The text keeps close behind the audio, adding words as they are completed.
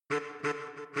Thank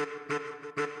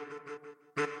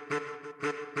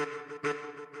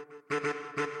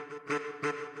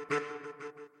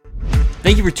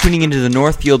you for tuning into the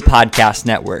Northfield Podcast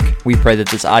Network. We pray that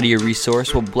this audio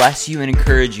resource will bless you and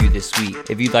encourage you this week.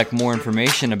 If you'd like more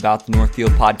information about the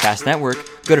Northfield Podcast Network,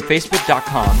 go to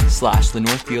facebook.com/the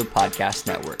Northfield Podcast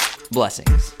Network.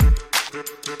 Blessings.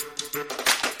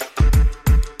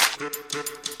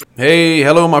 Hey,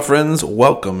 hello, my friends.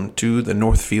 Welcome to the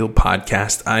Northfield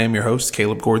Podcast. I am your host,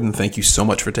 Caleb Gordon. Thank you so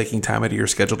much for taking time out of your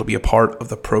schedule to be a part of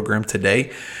the program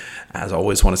today. As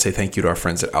always, want to say thank you to our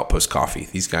friends at Outpost Coffee.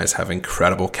 These guys have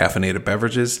incredible caffeinated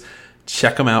beverages.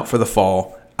 Check them out for the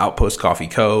fall,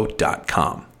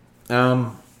 outpostcoffeeco.com.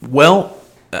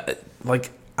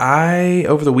 I,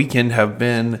 over the weekend, have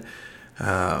been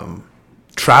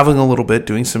traveling a little bit,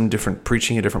 doing some different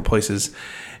preaching at different places.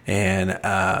 And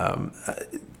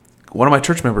one of my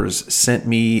church members sent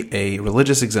me a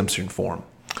religious exemption form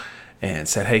and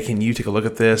said, hey, can you take a look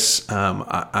at this?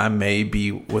 I may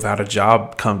be without a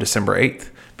job come December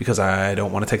 8th because I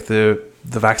don't want to take the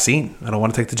vaccine. I don't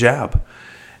want to take the jab.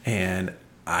 And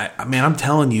I'm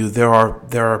telling you, there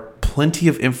are plenty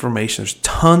of information. There's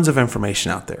tons of information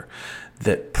out there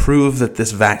that prove that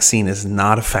this vaccine is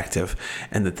not effective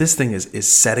and that this thing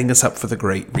is setting us up for the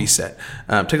Great Reset.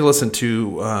 Take a listen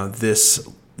to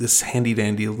this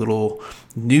handy-dandy little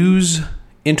news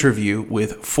interview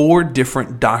with 4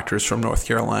 different doctors from North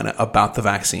Carolina about the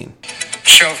vaccine.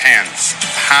 Show of hands,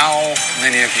 how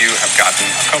many of you have gotten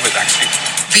a COVID vaccine?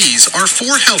 These are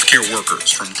 4 healthcare workers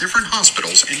from different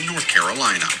hospitals in North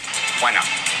Carolina. Why not?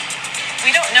 We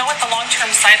don't know what the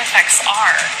long-term side effects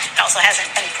are. It also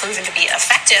hasn't been proven to be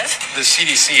effective. The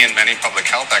CDC and many public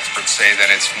health experts say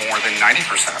that it's more than 90%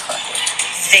 effective.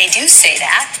 They do say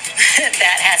that.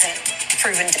 That hasn't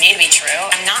proven to me to be true.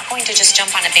 I'm not going to just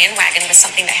jump on a bandwagon with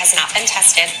something that has not been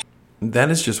tested.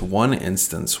 That is just one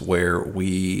instance where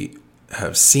we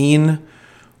have seen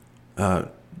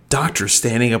doctors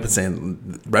standing up and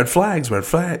saying, red flags,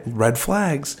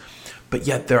 but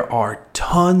yet there are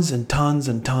tons and tons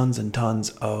and tons and tons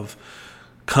of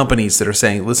companies that are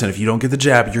saying, listen, if you don't get the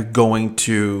jab, you're going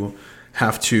to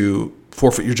have to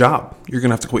forfeit your job. You're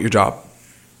going to have to quit your job.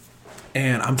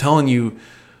 And I'm telling you,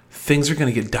 things are going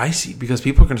to get dicey because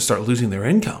people are going to start losing their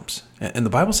incomes. And the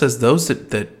Bible says those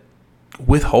that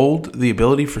withhold the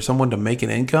ability for someone to make an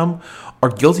income are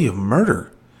guilty of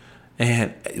murder.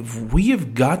 And we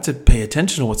have got to pay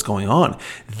attention to what's going on.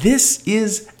 This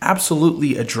is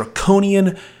absolutely a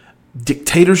draconian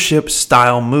dictatorship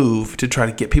style move to try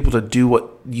to get people to do what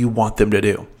you want them to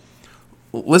do.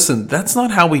 Listen, that's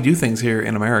not how we do things here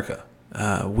in America.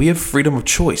 We have freedom of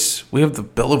choice. We have the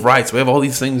Bill of Rights. We have all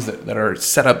these things that are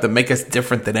set up that make us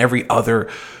different than every other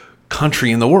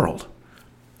country in the world.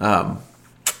 And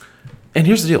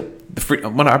here's the deal.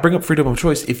 When I bring up freedom of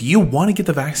choice, if you want to get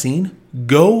the vaccine,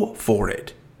 go for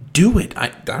it. Do it.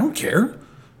 I don't care.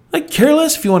 I care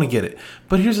less if you want to get it.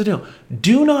 But here's the deal.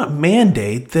 Do not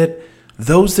mandate that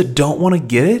those that don't want to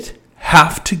get it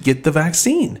have to get the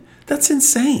vaccine. That's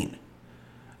insane.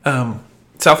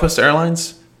 Southwest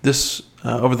Airlines,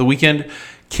 over the weekend,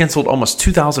 canceled almost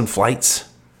 2,000 flights.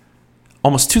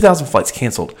 Almost 2,000 flights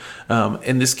canceled.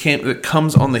 And this it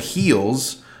comes on the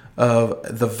heels of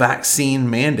the vaccine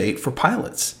mandate for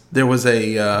pilots. There was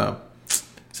so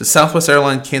Southwest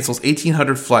Airlines cancels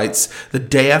 1,800 flights the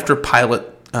day after pilot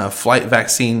flight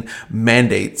vaccine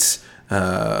mandates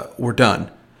were done.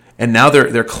 And now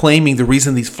they're claiming the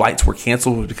reason these flights were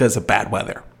canceled was because of bad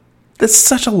weather. That's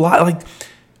such a lot.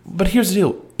 But here's the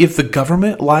deal. If the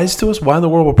government lies to us, why in the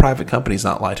world will private companies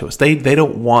not lie to us? They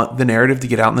don't want the narrative to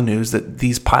get out in the news that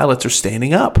these pilots are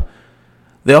standing up.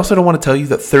 They also don't want to tell you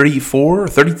that 32 or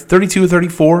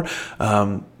 34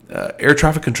 air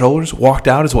traffic controllers walked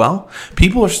out as well.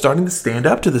 People are starting to stand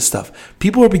up to this stuff.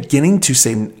 People are beginning to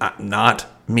say, not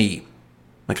me.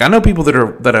 I know people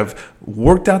that have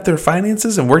worked out their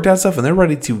finances and worked out stuff, and they're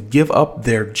ready to give up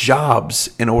their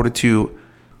jobs in order to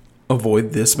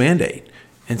avoid this mandate.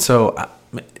 And so,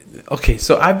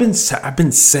 so I've been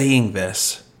saying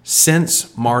this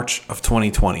since March of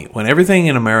 2020, when everything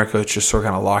in America just sort of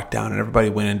kind of locked down and everybody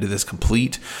went into this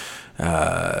complete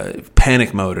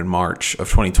panic mode in March of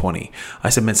 2020. I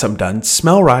said, man, something doesn't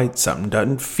smell right. Something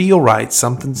doesn't feel right.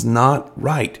 Something's not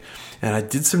right. And I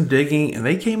did some digging, and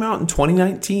they came out in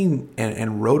 2019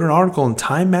 and wrote an article in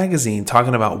Time Magazine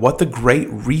talking about what the Great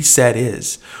Reset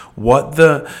is, what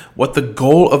the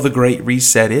goal of the Great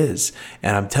Reset is.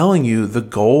 And I'm telling you, the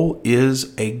goal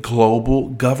is a global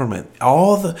government.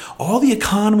 All the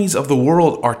economies of the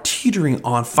world are teetering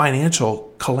on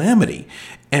financial calamity,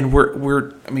 and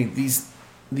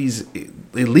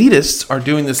elitists are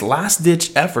doing this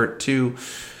last-ditch effort to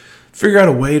figure out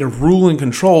a way to rule and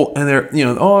control, and they're,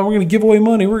 we're going to give away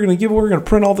money, we're going to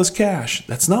print all this cash.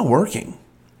 That's not working.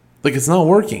 It's not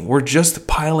working. We're just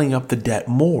piling up the debt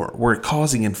more. We're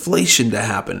causing inflation to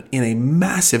happen in a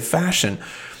massive fashion.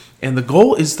 And the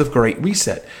goal is the Great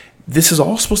Reset. This is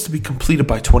all supposed to be completed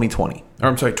by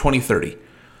 2030.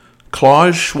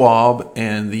 Klaus Schwab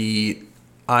and the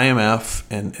IMF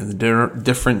and the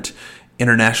different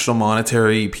international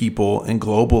monetary people and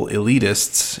global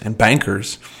elitists and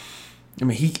bankers,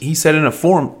 he said in a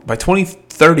forum, by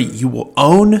 2030, you will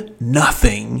own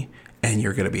nothing and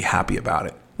you're going to be happy about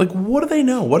it. What do they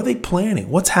know? What are they planning?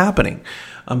 What's happening?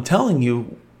 I'm telling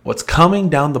you, what's coming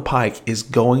down the pike is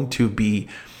going to be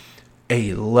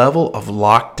a level of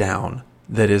lockdown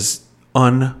that is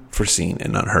unforeseen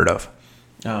and unheard of.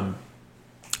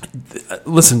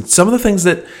 Listen, some of the things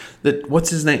that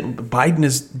what's his name, Biden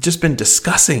has just been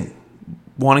discussing,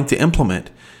 wanting to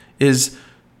implement, is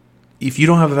if you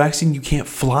don't have a vaccine, you can't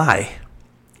fly.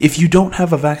 If you don't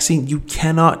have a vaccine, you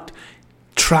cannot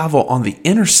travel on the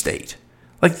interstate.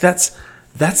 That's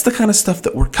the kind of stuff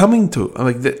that we're coming to.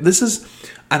 This is,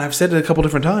 and I've said it a couple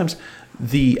different times,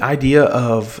 the idea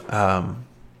of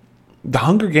the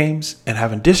Hunger Games and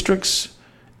having districts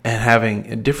and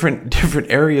having different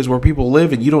areas where people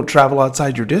live and you don't travel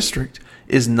outside your district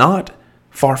is not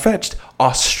far-fetched.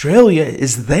 Australia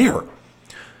is there.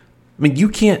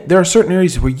 There are certain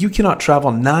areas where you cannot travel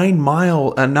a 9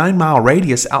 mile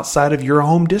radius outside of your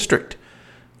home district,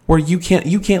 where you can't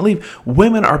leave.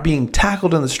 Women are being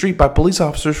tackled in the street by police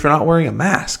officers for not wearing a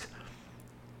mask.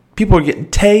 People are getting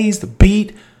tased,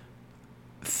 beat,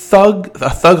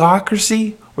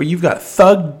 thugocracy, where you've got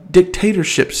thug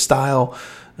dictatorship style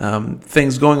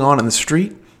things going on in the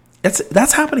street.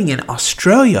 That's happening in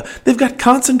Australia. They've got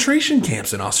concentration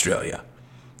camps in Australia.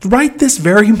 Right this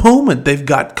very moment, they've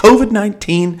got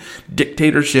COVID-19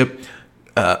 dictatorship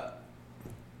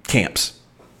camps.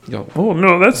 You go, oh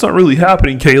no, that's not really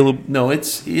happening, Caleb. No,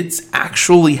 it's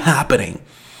actually happening.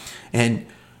 And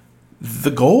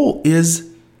the goal is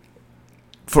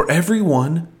for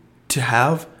everyone to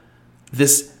have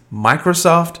this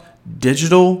Microsoft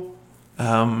digital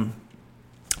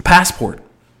passport.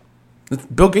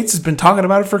 Bill Gates has been talking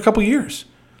about it for a couple years.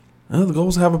 The goal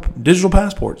is to have a digital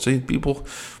passport, so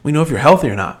we know if you're healthy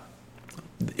or not.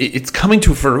 It's coming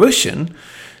to fruition,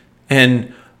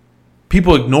 and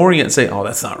people ignoring it and say, oh,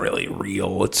 that's not really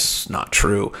real. It's not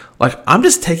true. I'm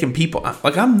just taking people.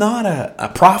 I'm not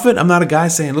a prophet. I'm not a guy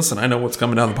saying, listen, I know what's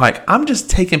coming down the pike. I'm just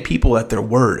taking people at their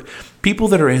word. People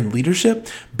that are in leadership.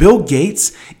 Bill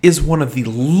Gates is one of the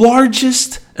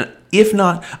largest, if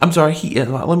not, I'm sorry,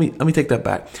 let me take that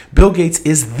back. Bill Gates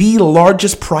is the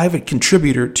largest private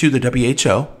contributor to the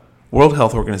WHO, World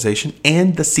Health Organization,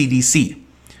 and the CDC.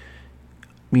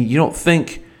 You don't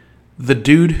think the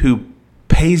dude who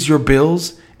pays your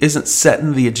bills isn't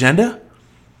setting the agenda?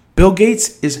 Bill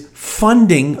Gates is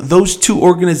funding those two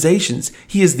organizations.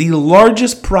 He is the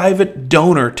largest private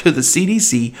donor to the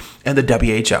CDC and the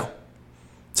WHO.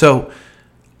 So,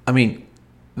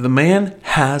 the man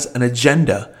has an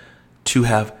agenda to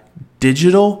have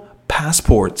digital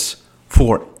passports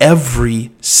for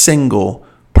every single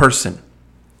person.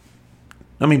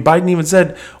 Biden even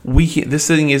said this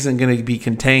thing isn't going to be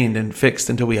contained and fixed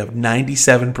until we have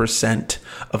 97%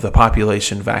 of the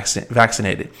population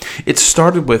vaccinated. It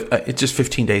started with it's just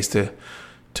 15 days to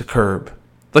curb.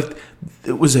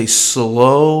 It was a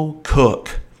slow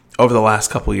cook over the last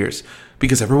couple of years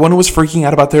because everyone was freaking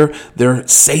out about their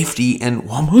safety and,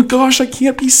 oh my gosh, I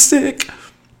can't be sick.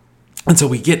 And so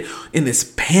we get in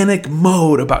this panic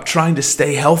mode about trying to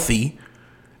stay healthy.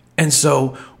 And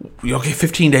so,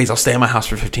 15 days, I'll stay in my house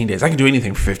for 15 days. I can do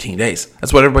anything for 15 days.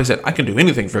 That's what everybody said. I can do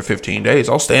anything for 15 days.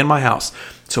 I'll stay in my house.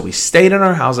 So we stayed in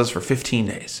our houses for 15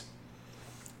 days.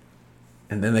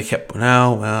 And then they kept,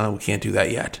 well, we can't do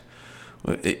that yet.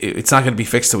 It's not going to be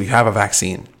fixed till we have a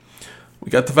vaccine.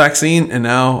 We got the vaccine, and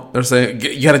now they're saying,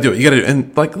 you got to do it. You got to do it.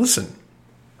 And listen,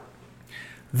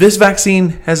 this vaccine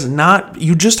has not,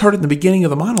 you just heard it in the beginning of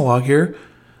the monologue here,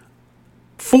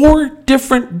 4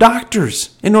 different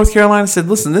doctors in North Carolina said,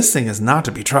 listen, this thing is not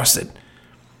to be trusted.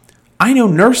 I know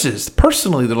nurses,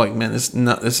 personally, they're like, man, this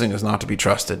thing is not to be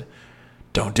trusted.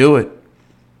 Don't do it.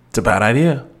 It's a bad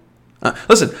idea.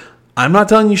 Listen, I'm not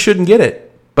telling you shouldn't get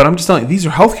it, but I'm just telling you, these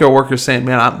are healthcare workers saying,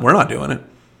 man, we're not doing it.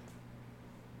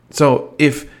 So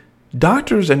if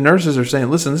doctors and nurses are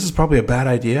saying, listen, this is probably a bad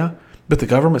idea, but the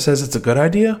government says it's a good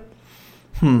idea,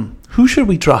 who should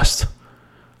we trust?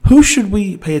 Who should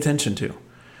we pay attention to?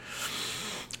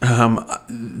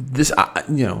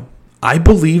 I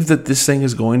believe that this thing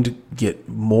is going to get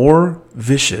more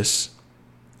vicious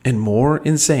and more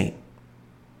insane.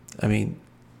 I mean,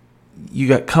 you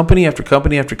got company after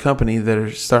company after company that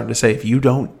are starting to say, if you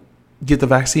don't get the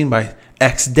vaccine by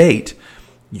X date,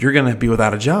 you're going to be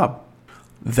without a job.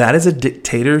 That is a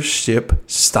dictatorship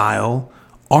style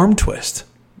arm twist.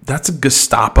 That's a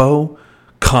Gestapo,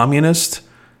 communist,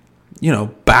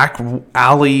 back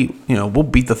alley, we'll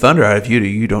beat the thunder out of you.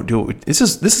 You don't do it. This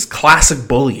is classic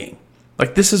bullying.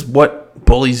 Like, this is what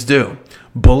bullies do.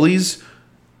 Bullies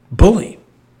bully.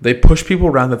 They push people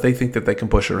around that they think that they can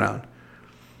push around.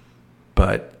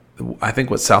 But I think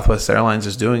what Southwest Airlines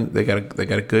is doing, they got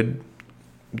a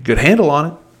good handle on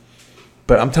it.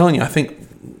 But I'm telling you, I think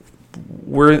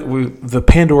the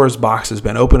Pandora's box has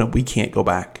been opened and we can't go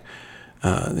back.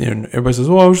 Everybody says,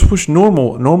 "Oh, I was push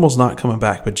normal. Normal's not coming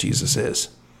back, but Jesus is."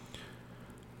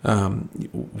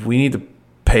 We need to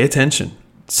pay attention,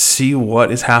 see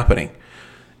what is happening,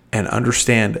 and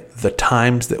understand the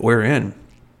times that we're in.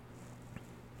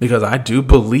 Because I do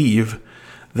believe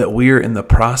that we are in the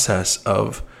process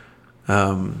of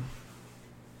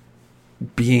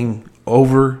being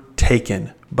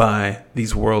overtaken by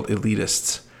these world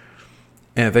elitists.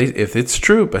 And if it's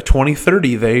true, by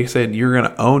 2030, they said you're going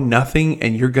to own nothing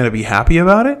and you're going to be happy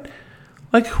about it.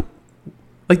 Like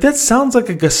that sounds like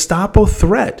a Gestapo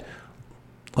threat.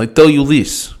 Like, though you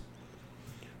lease,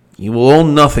 you will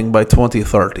own nothing by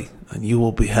 2030 and you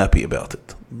will be happy about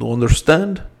it. Do you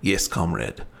understand? Yes,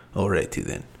 comrade. Alrighty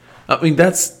then. I mean,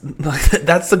 that's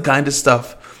the kind of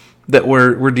stuff that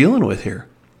we're dealing with here.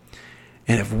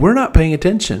 And if we're not paying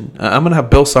attention, I'm going to have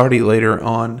Bill Sardi later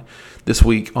on this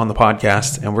week on the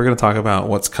podcast, and we're going to talk about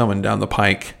what's coming down the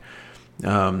pike.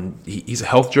 He's a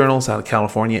health journalist out of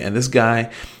California, and this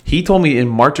guy, he told me in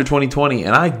March of 2020,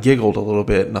 and I giggled a little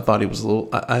bit, and I thought he was a little,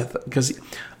 because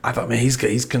I thought, man,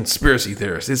 he's conspiracy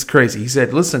theorist. It's crazy. He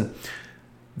said, listen,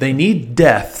 they need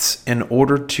deaths in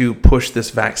order to push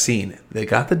this vaccine. They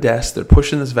got the deaths. They're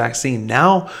pushing this vaccine.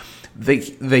 Now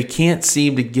they can't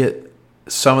seem to get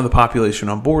some of the population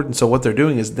on board, and so what they're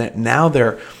doing is that now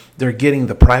they're getting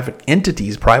the private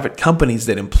entities, private companies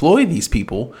that employ these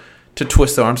people to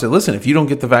twist their arms and say, listen, if you don't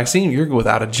get the vaccine, you're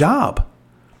without a job.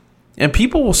 And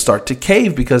people will start to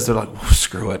cave because they're like, well,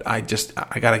 screw it. I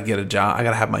got to get a job. I got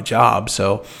to have my job.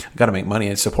 So I got to make money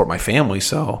and support my family.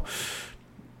 So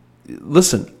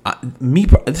listen,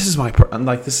 this is my, I'm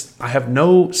like this. I have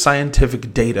no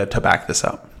scientific data to back this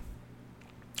up,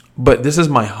 but this is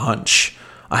my hunch.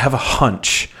 I have a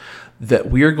hunch that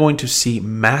we are going to see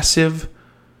massive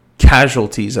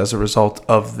casualties as a result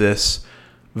of this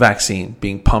vaccine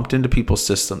being pumped into people's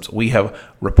systems. We have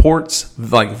reports,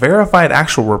 like verified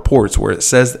actual reports, where it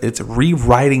says it's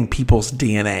rewriting people's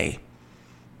DNA.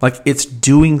 Like, it's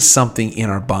doing something in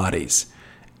our bodies.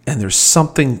 And there's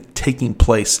something taking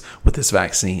place with this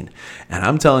vaccine. And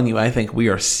I'm telling you, I think we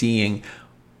are seeing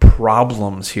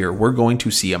problems here. We're going to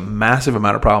see a massive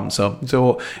amount of problems.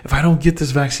 So if I don't get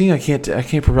this vaccine, I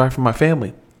can't provide for my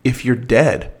family. If you're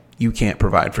dead, you can't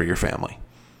provide for your family.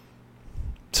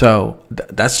 So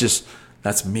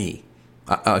that's me.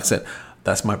 Like I said,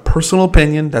 that's my personal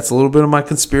opinion. That's a little bit of my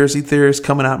conspiracy theories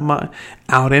coming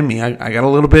out in me. I got a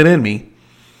little bit in me,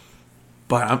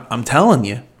 but I'm telling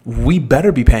you, we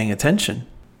better be paying attention.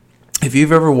 If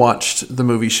you've ever watched the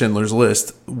movie Schindler's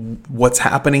List, what's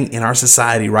happening in our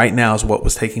society right now is what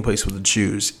was taking place with the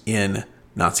Jews in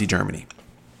Nazi Germany.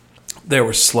 They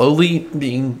were slowly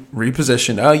being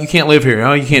repositioned. Oh, you can't live here.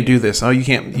 Oh, you can't do this. Oh, you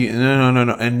can't.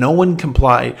 No. And no one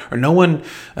complied, or no one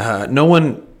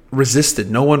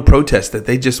resisted. No one protested.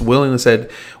 They just willingly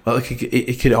said, well,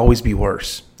 it could always be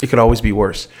worse. It could always be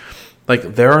worse.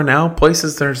 Like, there are now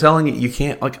places that are telling you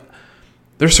can't, like,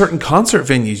 there's certain concert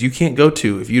venues you can't go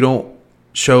to if you don't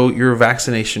show your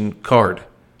vaccination card.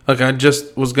 Like, I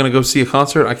just was going to go see a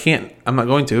concert. I'm not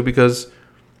going to because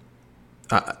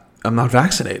I'm not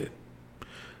vaccinated.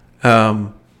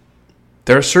 There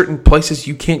are certain places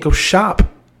you can't go shop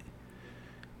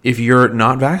if you're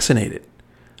not vaccinated.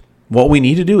 What we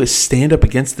need to do is stand up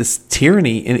against this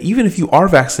tyranny. And even if you are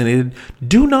vaccinated,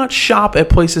 do not shop at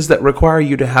places that require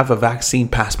you to have a vaccine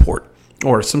passport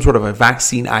or some sort of a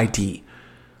vaccine ID.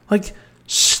 Like,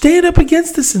 stand up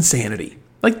against this insanity.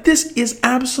 Like, this is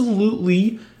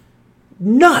absolutely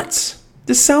nuts.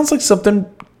 This sounds like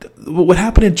something would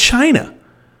happen in China,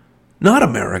 not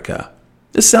America.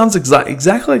 This sounds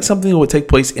exactly like something that would take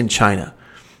place in China.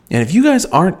 And if you guys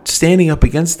aren't standing up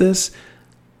against this,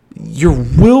 you're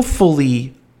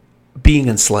willfully being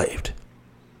enslaved.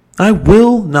 I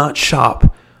will not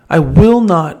shop. I will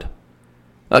not.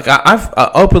 Like, I've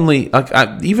openly,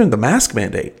 even the mask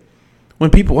mandate. When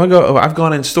people, I've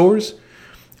gone in stores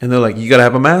and they're like, you got to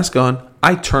have a mask on,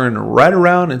 I turn right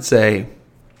around and say,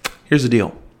 here's the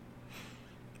deal.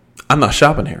 I'm not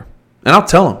shopping here. And I'll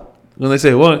tell them. When they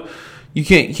say, well, you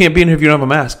can't be in here if you don't have a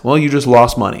mask. Well, you just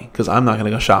lost money because I'm not going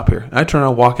to go shop here. And I turn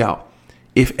around and walk out.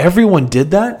 If everyone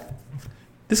did that,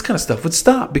 this kind of stuff would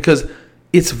stop because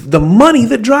it's the money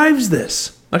that drives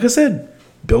this. Like I said,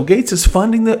 Bill Gates is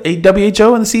funding the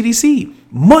WHO and the CDC.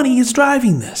 Money is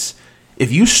driving this.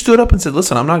 If you stood up and said,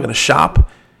 listen, I'm not going to shop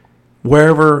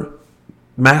wherever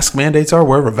mask mandates are,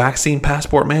 wherever vaccine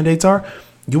passport mandates are,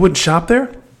 you wouldn't shop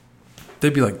there?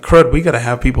 They'd be like, crud, we got to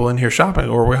have people in here shopping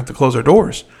or we have to close our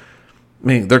doors. I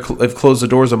mean, they've closed the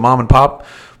doors of mom and pop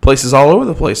places all over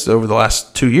the place over the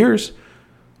last 2 years.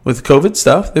 With COVID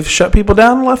stuff, they've shut people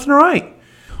down left and right.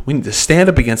 We need to stand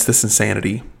up against this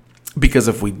insanity because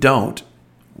if we don't,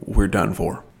 we're done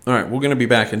for. All right, we're going to be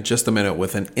back in just a minute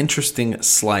with an interesting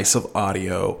slice of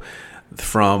audio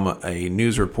from a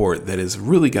news report that is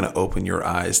really going to open your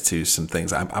eyes to some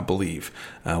things, I believe.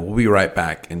 We'll be right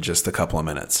back in just a couple of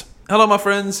minutes. Hello, my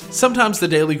friends. Sometimes the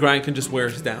daily grind can just wear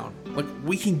us down. Like,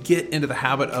 we can get into the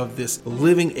habit of this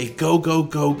living a go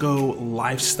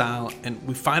lifestyle, and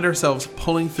we find ourselves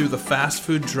pulling through the fast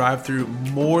food drive-through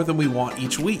more than we want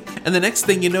each week. And the next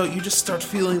thing you know, you just start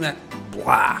feeling that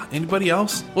blah. Anybody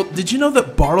else? Well, did you know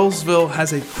that Bartlesville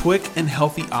has a quick and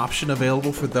healthy option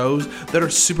available for those that are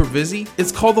super busy?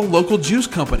 It's called the Local Juice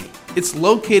Company. It's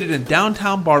located in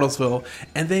downtown Bartlesville,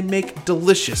 and they make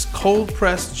delicious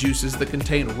cold-pressed juices that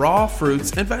contain raw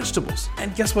fruits and vegetables.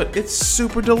 And guess what? It's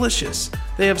super delicious.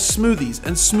 They have smoothies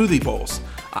and smoothie bowls.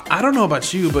 I don't know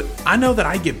about you, but I know that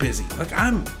I get busy. Like,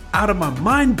 I'm out of my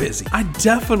mind busy. I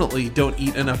definitely don't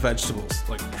eat enough vegetables.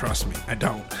 Like, trust me, I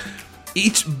don't.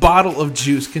 Each bottle of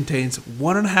juice contains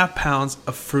 1.5 pounds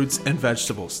of fruits and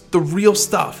vegetables. The real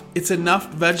stuff. It's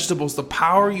enough vegetables to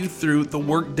power you through the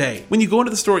work day. When you go into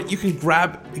the store, you can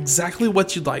grab exactly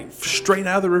what you'd like straight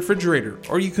out of the refrigerator,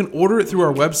 or you can order it through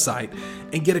our website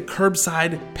and get a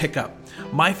curbside pickup.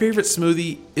 My favorite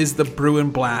smoothie is the Brew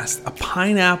and Blast, a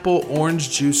pineapple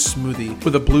orange juice smoothie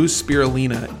with a blue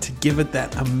spirulina to give it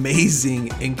that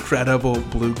amazing, incredible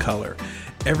blue color.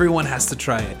 Everyone has to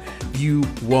try it. You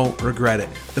won't regret it.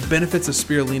 The benefits of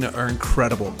spirulina are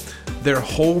incredible. Their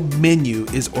whole menu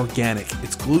is organic.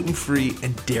 It's gluten-free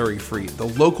and dairy-free. The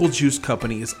Local Juice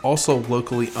Company is also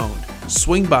locally owned.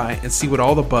 Swing by and see what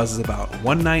all the buzz is about.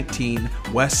 119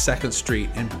 West 2nd Street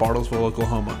in Bartlesville,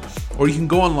 Oklahoma. Or you can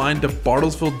go online to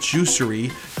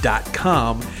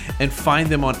bartlesvillejuicery.com and find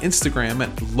them on Instagram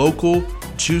at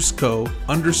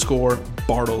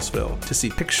localjuiceco_Bartlesville to see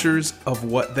pictures of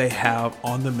what they have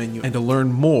on the menu and to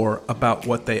learn more about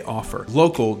what they offer.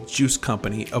 Local Juice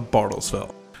Company of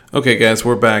Bartlesville. Okay, guys,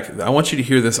 we're back. I want you to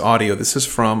hear this audio. This is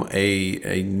from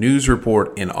a news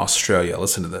report in Australia.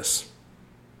 Listen to this.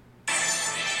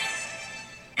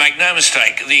 Make no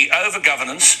mistake, the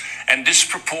overgovernance and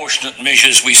disproportionate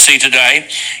measures we see today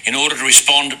in order to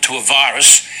respond to a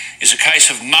virus is a case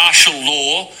of martial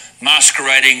law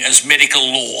masquerading as medical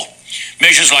law.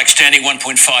 Measures like standing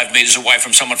 1.5 metres away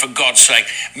from someone, for God's sake,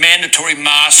 mandatory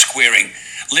mask wearing,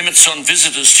 limits on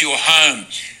visitors to your home,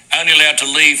 only allowed to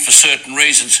leave for certain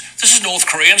reasons. This is North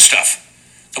Korean stuff.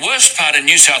 The worst part in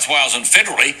New South Wales and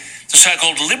federally, the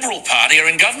so-called Liberal Party are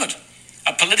in government.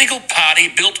 A political party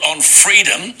built on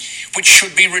freedom, which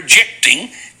should be rejecting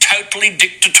totally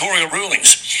dictatorial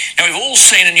rulings. Now, we've all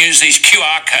seen and used these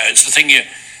QR codes, the thing you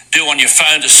do on your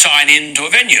phone to sign in to a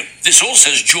venue. This all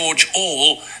says George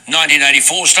Orwell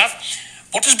 1984 stuff.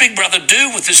 What does Big Brother do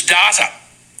with this data?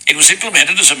 It was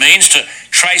implemented as a means to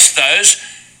trace those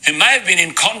who may have been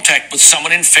in contact with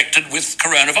someone infected with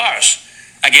coronavirus.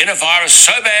 Again, a virus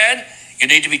so bad, you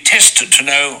need to be tested to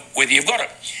know whether you've got it.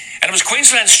 And it was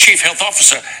Queensland's Chief Health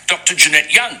Officer, Dr.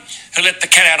 Jeanette Young, who let the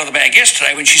cat out of the bag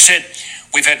yesterday when she said,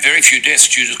 we've had very few deaths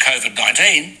due to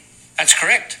COVID-19. That's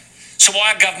correct. So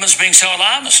why are governments being so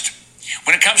alarmist?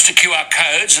 When it comes to QR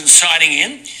codes and signing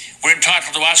in, we're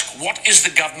entitled to ask, what is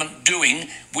the government doing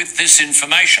with this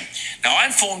information? Now, I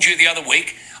informed you the other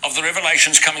week of the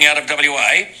revelations coming out of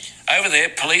WA. Over there,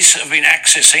 police have been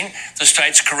accessing the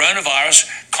state's coronavirus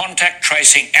contact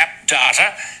tracing app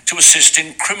data to assist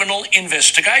in criminal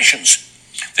investigations.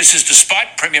 This is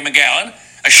despite Premier McGowan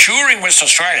assuring West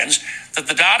Australians that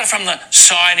the data from the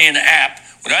sign-in app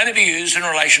would only be used in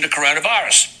relation to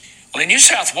coronavirus. Well, in New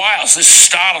South Wales, this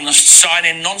Stalinist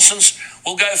sign-in nonsense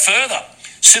will go further.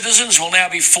 Citizens will now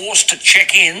be forced to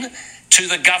check in to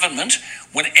the government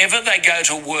whenever they go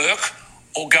to work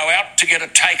or go out to get a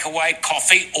takeaway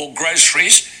coffee or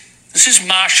groceries. This is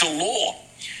martial law.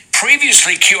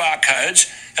 Previously, QR codes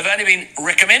have only been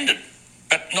recommended,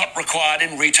 but not required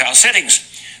in retail settings.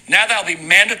 Now they'll be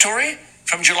mandatory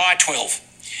from July 12.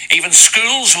 Even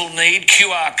schools will need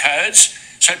QR codes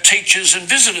so teachers and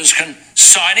visitors can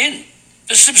sign in.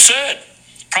 This is absurd.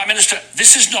 Prime Minister,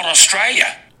 this is not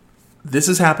Australia. This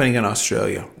is happening in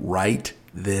Australia right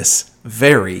this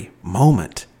very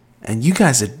moment. And you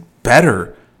guys had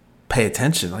better pay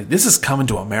attention. Like, this is coming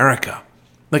to America.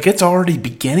 Like, it's already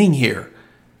beginning here.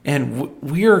 And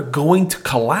we are going to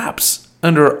collapse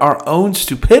under our own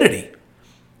stupidity.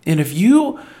 And if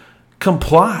you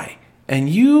comply and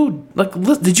you, like,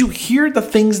 look, did you hear the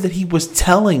things that he was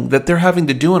telling that they're having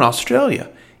to do in Australia?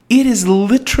 It is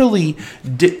literally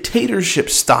dictatorship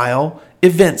style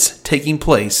events taking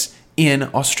place in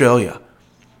Australia.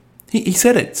 He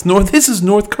said it. This is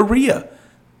North Korea.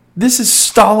 This is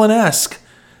Stalin-esque.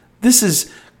 This is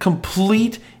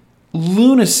complete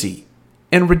lunacy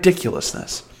and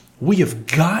ridiculousness. We have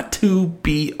got to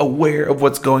be aware of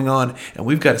what's going on, and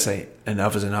we've got to say,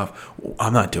 enough is enough.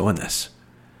 I'm not doing this.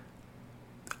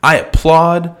 I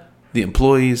applaud the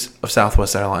employees of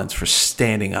Southwest Airlines for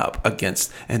standing up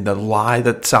against, and the lie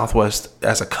that Southwest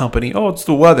as a company, oh, it's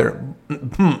the weather.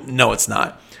 No, it's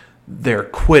not. They're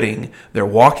quitting. They're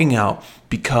walking out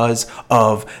because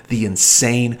of the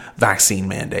insane vaccine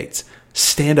mandates.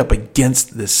 Stand up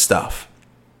against this stuff.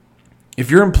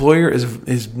 If your employer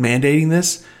is mandating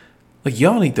this, like,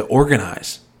 y'all need to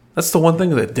organize. That's the one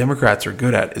thing that Democrats are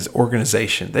good at, is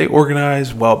organization. They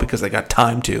organize well because they got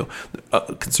time to.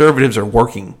 Conservatives are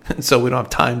working, so we don't have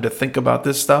time to think about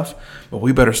this stuff. But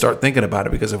we better start thinking about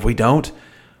it, because if we don't,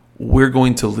 we're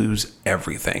going to lose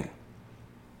everything.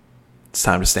 It's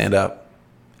time to stand up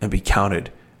and be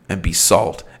counted and be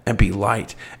salt and be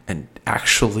light and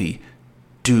actually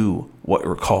do what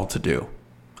we're called to do.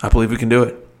 I believe we can do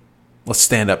it. Let's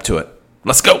stand up to it.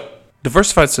 Let's go.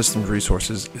 Diversified Systems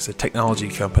Resources is a technology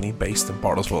company based in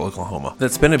Bartlesville, Oklahoma,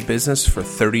 that's been in business for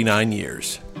 39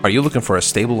 years. Are you looking for a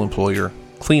stable employer,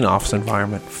 clean office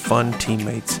environment, fun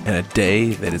teammates, and a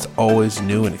day that is always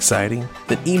new and exciting?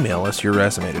 Then email us your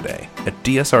resume today at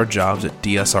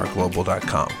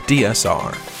dsrjobs@dsrglobal.com.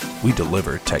 DSR, we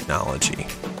deliver technology.